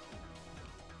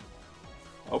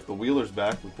 Oh, the Wheeler's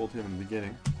back. We pulled him in the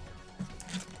beginning.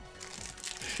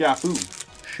 Shafu.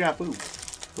 Shafu.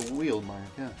 The wheel, my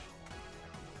gosh.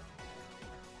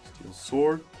 Steel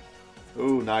Sword.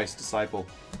 Oh, nice. Disciple.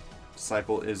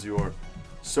 Disciple is your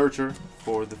searcher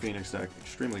for the Phoenix deck.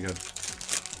 Extremely good.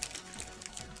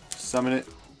 Summon it.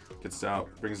 Gets out.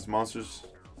 Brings its monsters.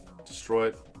 Destroy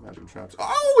it. Magical traps.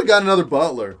 Oh, we got another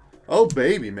Butler. Oh,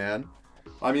 baby, man.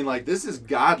 I mean, like, this is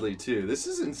godly, too. This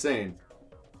is insane.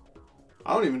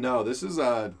 I don't even know. This is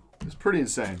it's pretty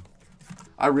insane.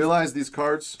 I realize these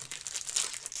cards,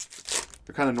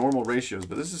 they're kind of normal ratios,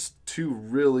 but this is 2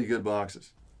 really good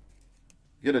boxes.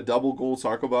 You get a double gold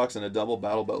Sarco box and a double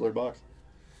Battle Butler box.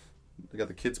 They got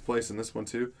the kids' place in this one,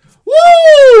 too.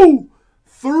 Woo!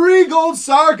 3 gold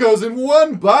Sarcos in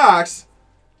 1 box.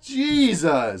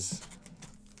 Jesus.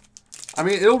 I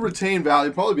mean, it'll retain value.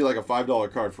 It'll probably be like a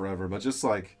 $5 card forever, but just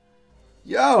like,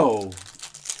 yo,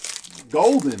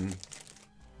 golden.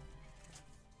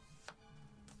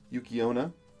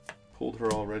 YuGiOh, pulled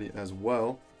her already as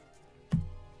well.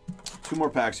 2 more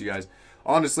packs, you guys.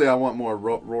 Honestly, I want more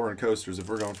roaring coasters if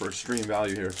we're going for extreme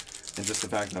value here. And just the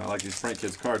fact that I like these Prank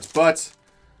Kids cards. But,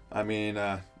 I mean,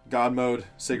 God Mode,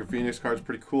 Sacred Phoenix cards,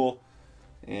 pretty cool.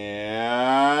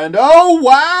 And, oh,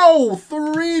 wow!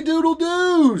 3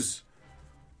 Doodle-Doos!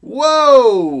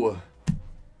 Whoa!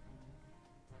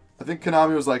 I think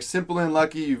Konami was like, Simply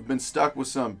Unlucky, you've been stuck with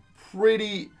some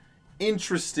pretty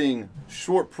interesting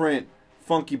short print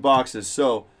funky boxes.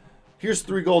 So here's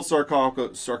 3 gold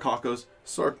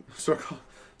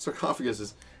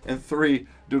sarcophaguses and 3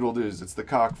 Doodle-Doos. It's the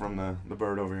cock from the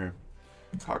bird over here.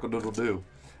 Cock-a-doodle-doo.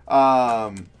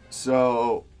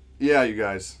 So yeah, you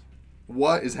guys,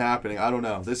 what is happening? I don't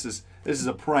know. This is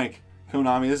a prank,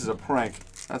 Konami. This is a prank.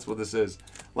 That's what this is.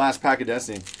 Last pack of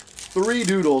Destiny. 3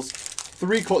 Doodles,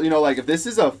 3 cold. You know, like if this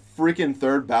is a freaking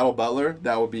 3rd Battle Butler,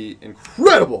 that would be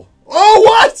incredible. Oh,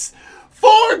 what?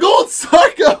 4 gold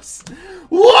Sarcos.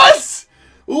 What?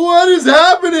 What is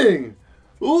happening?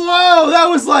 Whoa, that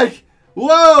was like,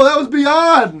 whoa, that was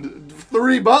beyond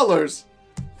 3 Butlers.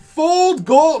 Fold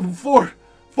gold, 4,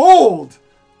 fold.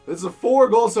 It's a 4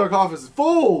 gold sarcophagus.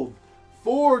 Fold.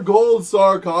 4 gold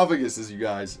sarcophaguses, you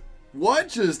guys. What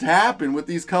just happened with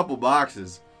these couple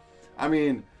boxes? I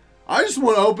mean, I just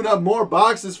want to open up more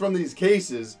boxes from these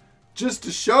cases just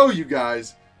to show you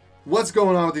guys what's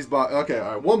going on with these boxes. Okay,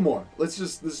 all right, one more. Let's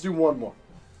do one more.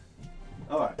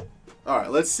 All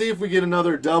right, let's see if we get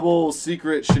another double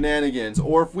secret shenanigans,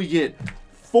 or if we get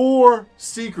 4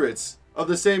 secrets of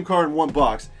the same card in 1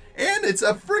 box. And it's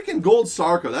a freaking gold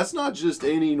Sarco. That's not just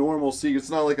any normal secret. It's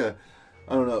not like a,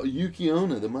 I don't know,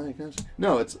 YuGiOh, the Mayakasha.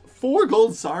 No, it's 4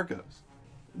 gold Sarcos.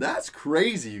 That's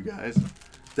crazy, you guys.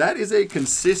 That is a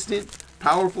consistent,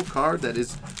 powerful card that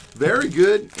is very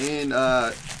good in,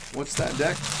 what's that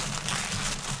deck?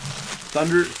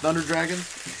 Thunder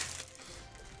Dragons?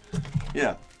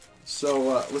 Yeah.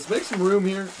 So, let's make some room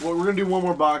here. Well, we're going to do one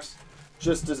more box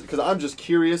just because I'm just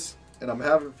curious and I'm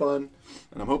having fun.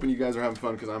 And I'm hoping you guys are having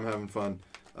fun because I'm having fun.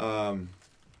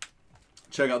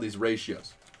 Check out these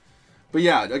ratios. But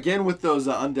yeah, again with those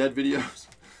undead videos,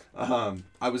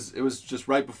 it was just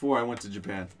right before I went to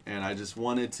Japan, and I just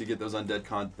wanted to get those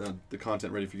undead the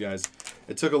content ready for you guys.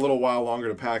 It took a little while longer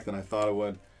to pack than I thought it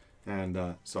would,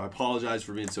 and so I apologize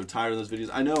for being so tired of those videos.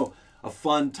 I know a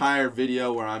fun tired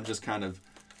video where I'm just kind of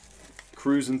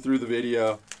cruising through the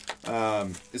video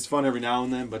is fun every now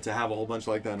and then, but to have a whole bunch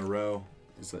like that in a row,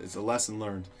 it's a lesson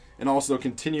learned. And also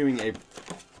continuing a,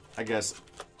 I guess,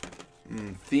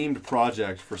 themed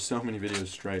project for so many videos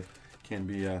straight can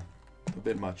be a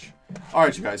bit much. All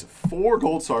right, you guys, 4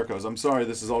 gold Sarcos. I'm sorry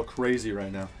this is all crazy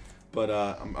right now, but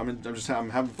I'm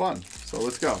having fun. So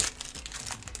let's go.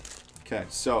 Okay,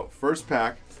 so first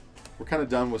pack, we're kind of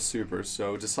done with supers.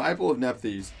 So Disciple of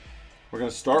Nephthys, we're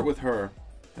gonna start with her,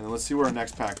 and then let's see where our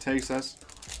next pack takes us.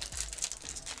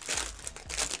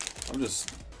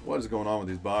 What is going on with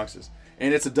these boxes?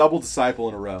 And it's a double Disciple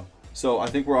in a row. So I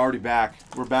think we're already back.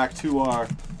 We're back to our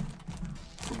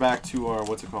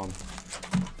what's it called?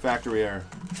 Factory error.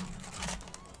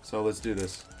 So let's do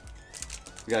this.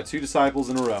 We got 2 Disciples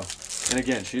in a row. And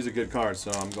again, she's a good card,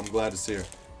 so I'm glad to see her.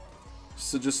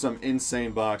 So just some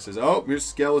insane boxes. Oh, here's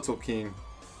Skeletal King.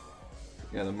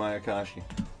 Yeah, the Mayakashi.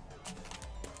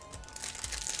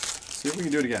 See if we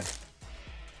can do it again.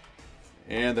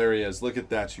 And there he is. Look at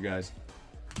that, you guys.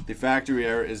 The factory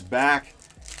error is back.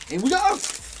 And we got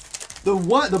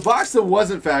the box that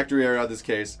wasn't factory error out of this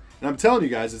case. And I'm telling you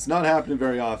guys, it's not happening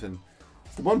very often.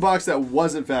 The one box that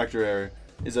wasn't factory error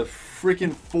is a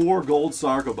freaking 4 gold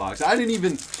Sarco box. I haven't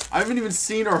even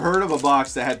seen or heard of a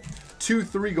box that had 2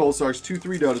 3 gold Sarks, 2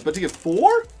 3 Dotas, but to get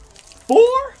 4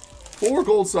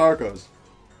 gold Sarcos.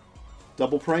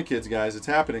 Double prank kids, guys. It's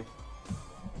happening.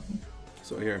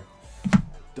 So here,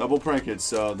 double prank kids.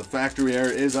 So the factory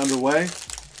error is underway.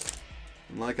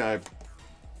 And like I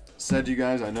said to you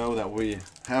guys, I know that we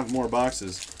have more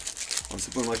boxes on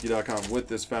SimplyUnlucky.com with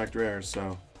this factory error.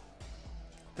 So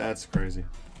that's crazy.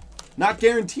 Not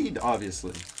guaranteed,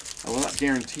 obviously. I will not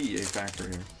guarantee a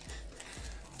factory error,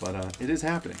 but it is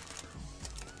happening.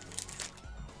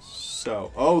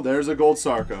 So, oh, there's a gold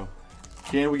Sarco.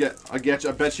 Can we get? I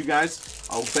bet you guys.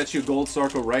 I'll bet you a gold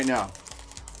Sarco right now.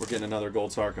 We're getting another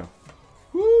gold Sarco.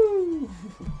 Woo!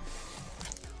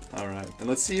 All right, and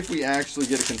let's see if we actually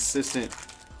get a consistent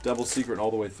double secret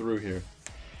all the way through here.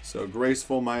 So,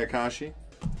 Graceful Mayakashi,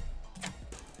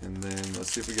 and then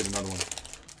let's see if we get another one.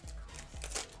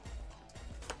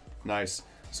 Nice.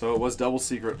 So it was double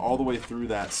secret all the way through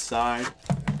that side,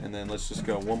 and then let's just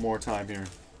go one more time here.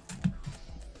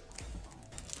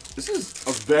 This is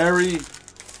a very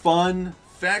fun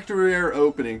factory error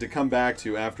opening to come back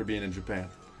to after being in Japan.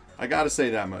 I gotta say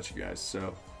that much, you guys,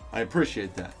 so I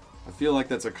appreciate that. I feel like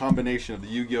that's a combination of the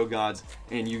Yu-Gi-Oh gods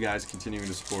and you guys continuing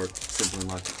to support Simply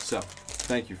Unlucky. So,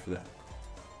 thank you for that.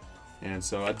 And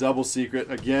so, a double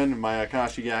secret, again, my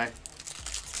Akashi guy.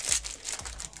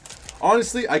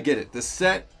 Honestly, I get it. The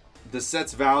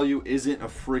set's value isn't a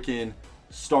freaking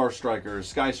Star Striker,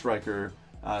 Sky Striker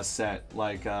set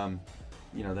like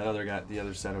you know, that other guy, the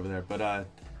other set over there. But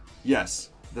yes,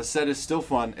 the set is still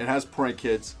fun. It has prank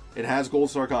kids. It has Gold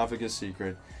Sarcophagus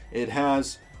Secret. It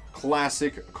has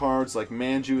classic cards like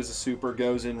Manju as a super,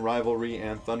 goes in Rivalry,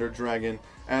 and Thunder Dragon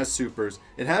as supers.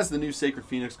 It has the new Sacred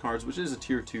Phoenix cards, which is a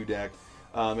tier 2 deck.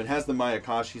 It has the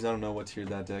Mayakashis. I don't know what tier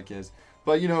that deck is.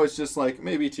 But, you know, it's just like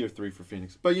maybe tier 3 for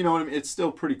Phoenix. But, you know what I mean? It's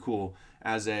still pretty cool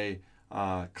as a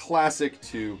classic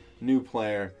to new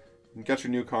player. You got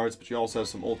your new cards, but you also have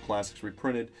some old classics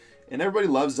reprinted. And everybody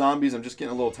loves zombies. I'm just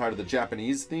getting a little tired of the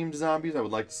Japanese-themed zombies. I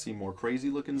would like to see more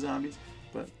crazy-looking zombies.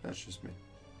 But that's just me.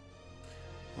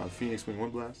 Phoenix Wing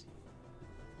Wind Blast.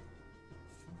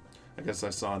 I guess I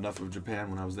saw enough of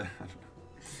Japan when I was there. I don't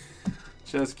know.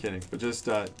 Just kidding. But just,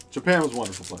 Japan was a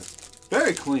wonderful place.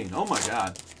 Very clean. Oh my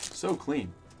god. So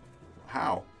clean.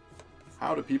 How?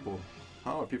 How are people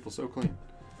so clean?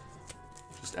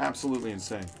 Just absolutely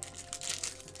insane.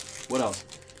 What else?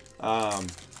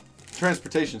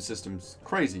 Transportation systems.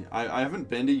 Crazy. I haven't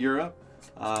been to Europe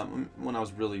when I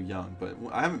was really young, but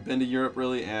I haven't been to Europe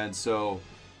really, and so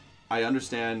I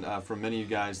understand from many of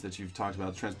you guys that you've talked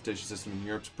about the transportation system in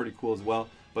Europe's pretty cool as well.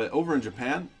 But over in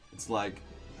Japan, it's like,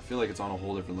 I feel like it's on a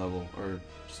whole different level, or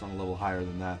just on a level higher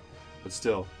than that. But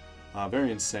still,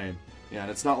 very insane. Yeah,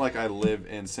 and it's not like I live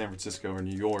in San Francisco or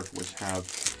New York, which have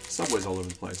subways all over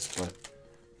the place. But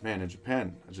man, in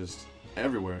Japan, just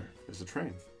everywhere there's a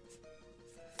train.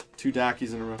 2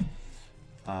 Dakis in a row.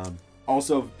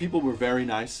 Also, people were very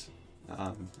nice.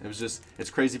 It was just, it's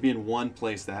crazy being one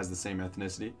place that has the same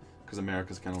ethnicity, because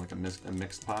America's kind of like a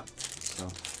mixed pot. So I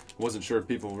wasn't sure if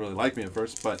people really liked me at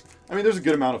first, but I mean, there's a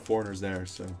good amount of foreigners there.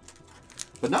 So,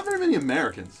 but not very many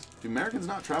Americans. Do Americans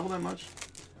not travel that much?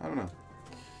 I don't know.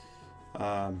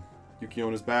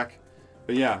 YuGiOh is back,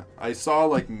 but yeah, I saw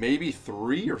like maybe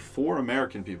 3 or 4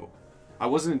 American people. I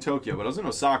wasn't in Tokyo, but I was in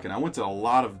Osaka, and I went to a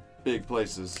lot of big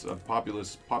places,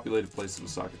 populated places in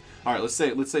Osaka. All right, let's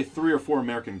say 3 or 4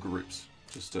 American groups,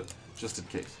 just in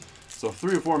case. So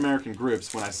 3 or 4 American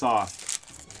groups. When I saw,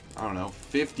 I don't know,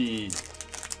 30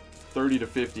 to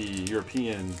 50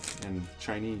 European and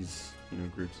Chinese, you know,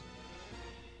 groups,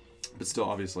 but still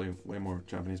obviously way more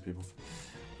Japanese people.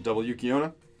 Double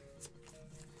YuGiOh.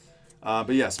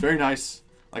 But yes, very nice.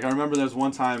 Like I remember there was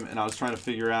one time and I was trying to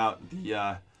figure out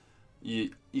the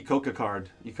YuGiOh card.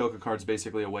 YuGiOh card's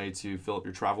basically a way to fill up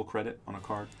your travel credit on a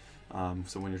card.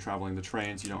 So when you're traveling the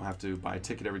trains, you don't have to buy a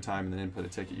ticket every time and then input a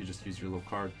ticket. You just use your little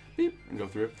card, beep, and go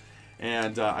through.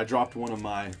 And I dropped one of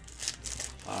my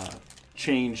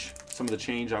some of the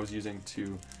change I was using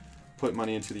to put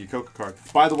money into the YuGiOh card.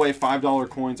 By the way, $5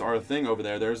 coins are a thing over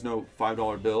there. There's no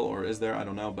 $5 bill, or is there? I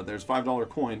don't know, but there's $5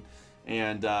 coin.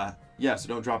 And yeah, so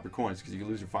don't drop your coins because you can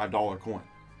lose your $5 coin.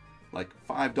 Like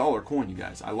 $5 coin, you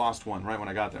guys. I lost one right when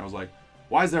I got there. I was like,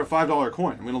 why is there a $5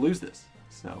 coin? I'm going to lose this.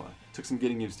 So took some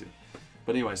getting used to.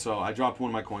 But anyway, so I dropped one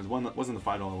of my coins. One that wasn't the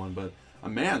 $5 one, but a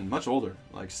man, much older,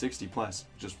 like 60 plus,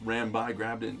 just ran by,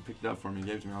 grabbed it, and picked it up for me and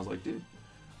gave it to me. I was like, dude,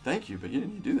 thank you, but you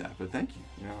didn't need to do that, but thank you.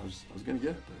 You know, I was going to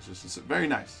get it, but it's very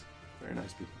nice. Very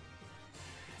nice people.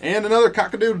 And another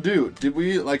cock-a-doodle-doo. Did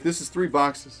we, like, this is 3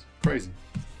 boxes. Crazy.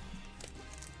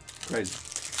 Crazy.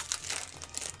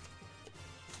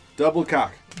 Double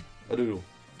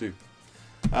cock-a-doodle-doo.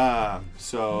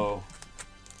 So,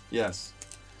 yes.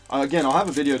 Again, I'll have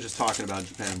a video just talking about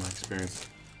Japan, my experience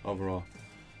overall.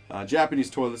 Japanese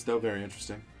toilets, though, very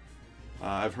interesting.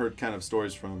 I've heard kind of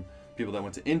stories from people that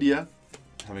went to India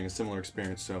having a similar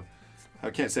experience, so I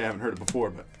can't say I haven't heard it before,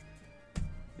 but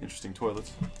interesting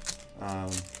toilets.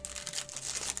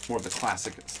 More of the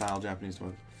classic style Japanese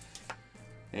toilets.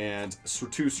 And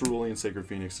 2 cerulean sacred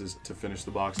phoenixes to finish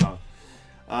the box off.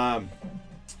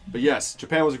 But yes,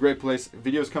 Japan was a great place.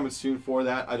 Videos coming soon for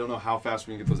that. I don't know how fast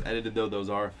we can get those edited, though. Those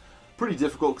are pretty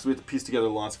difficult because we have to piece together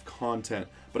lots of content.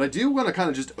 But I do want to kind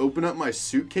of just open up my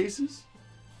suitcases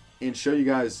and show you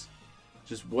guys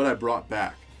just what I brought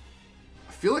back.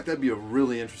 I feel like that'd be a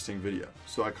really interesting video.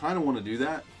 So I kind of want to do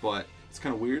that, but it's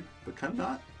kind of weird, but kind of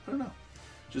not. I don't know.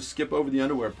 Just skip over the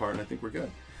underwear part and I think we're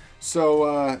good.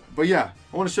 So, but yeah,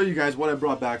 I want to show you guys what I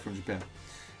brought back from Japan.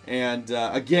 And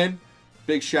again,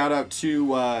 big shout out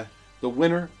to the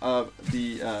winner of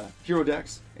the hero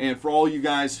decks. And for all you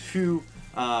guys who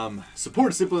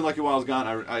supported Simply Unlucky while I was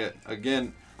gone,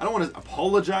 again, I don't want to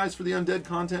apologize for the undead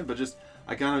content, but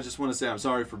I kind of just want to say I'm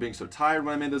sorry for being so tired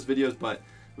when I made those videos, but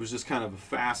it was just kind of a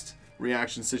fast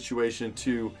reaction situation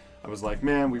to, I was like,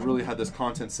 man, we really had this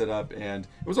content set up, and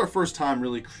it was our first time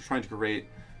really trying to create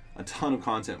a ton of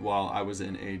content while I was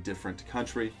in a different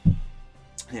country.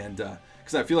 And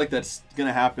because I feel like that's going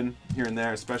to happen here and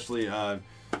there, especially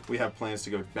we have plans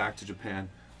to go back to Japan,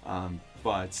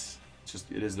 but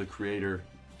it is the creator,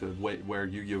 the way where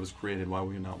Yu-Gi-Oh was created, why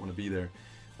would we not want to be there?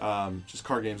 Just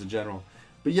card games in general.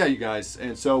 But yeah, you guys,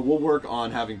 and so we'll work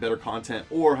on having better content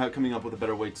or coming up with a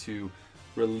better way to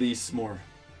release more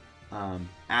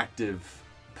active,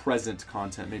 present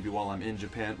content maybe while I'm in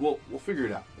Japan. We'll figure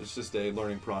it out. It's just a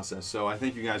learning process. So I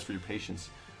thank you guys for your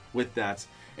patience with that.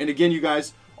 And again, you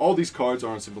guys, all these cards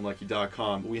are on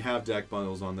SimplyUnlucky.com. We have deck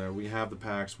bundles on there. We have the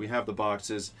packs. We have the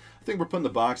boxes. I think we're putting the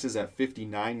boxes at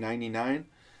 $59.99.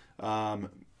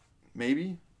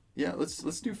 Maybe. Yeah,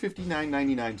 let's do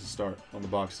 $59.99 to start on the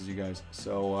boxes, you guys.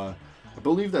 So I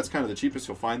believe that's kind of the cheapest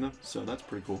you'll find them. So that's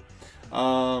pretty cool.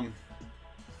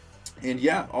 And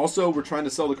yeah, also we're trying to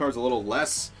sell the cards a little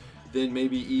less than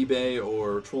maybe eBay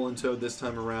or Troll and Toad this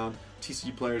time around.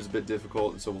 TCG Player is a bit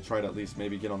difficult, so we'll try to at least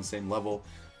maybe get on the same level.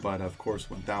 But of course,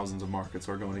 when thousands of markets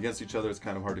are going against each other, it's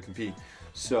kind of hard to compete.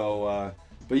 So,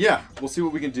 but yeah, we'll see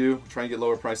what we can do. Try and get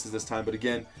lower prices this time. But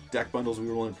again, deck bundles, we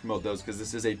were willing to promote those because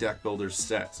this is a deck builder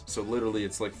set. So literally,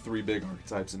 it's like 3 big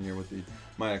archetypes in here with the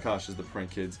Mayakashas, the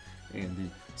Prank Kids, and the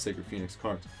Sacred Phoenix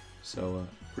cards. So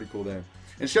pretty cool there.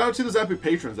 And shout out to those epic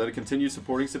patrons that have continued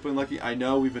supporting Simply Unlucky. I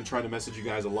know we've been trying to message you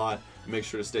guys a lot. Make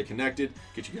sure to stay connected.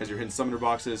 Get you guys your Hidden Summoner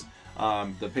boxes.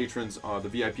 The patrons, the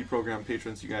VIP program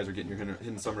patrons, you guys are getting your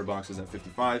Hidden Summoner boxes at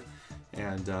 55.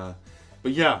 And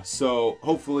but yeah, so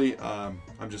hopefully, I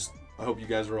hope you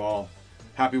guys are all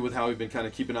happy with how we've been kind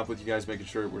of keeping up with you guys, making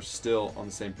sure we're still on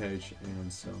the same page.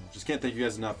 And so just can't thank you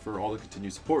guys enough for all the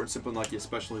continued support in Simply Unlucky,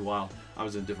 especially while I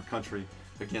was in a different country.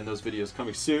 Again, those videos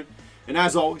coming soon. And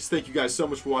as always, thank you guys so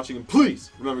much for watching. And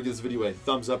please remember to give this video a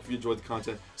thumbs up if you enjoyed the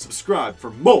content. Subscribe for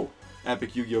more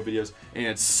epic Yu-Gi-Oh videos.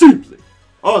 And Simply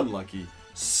Unlucky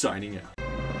signing out.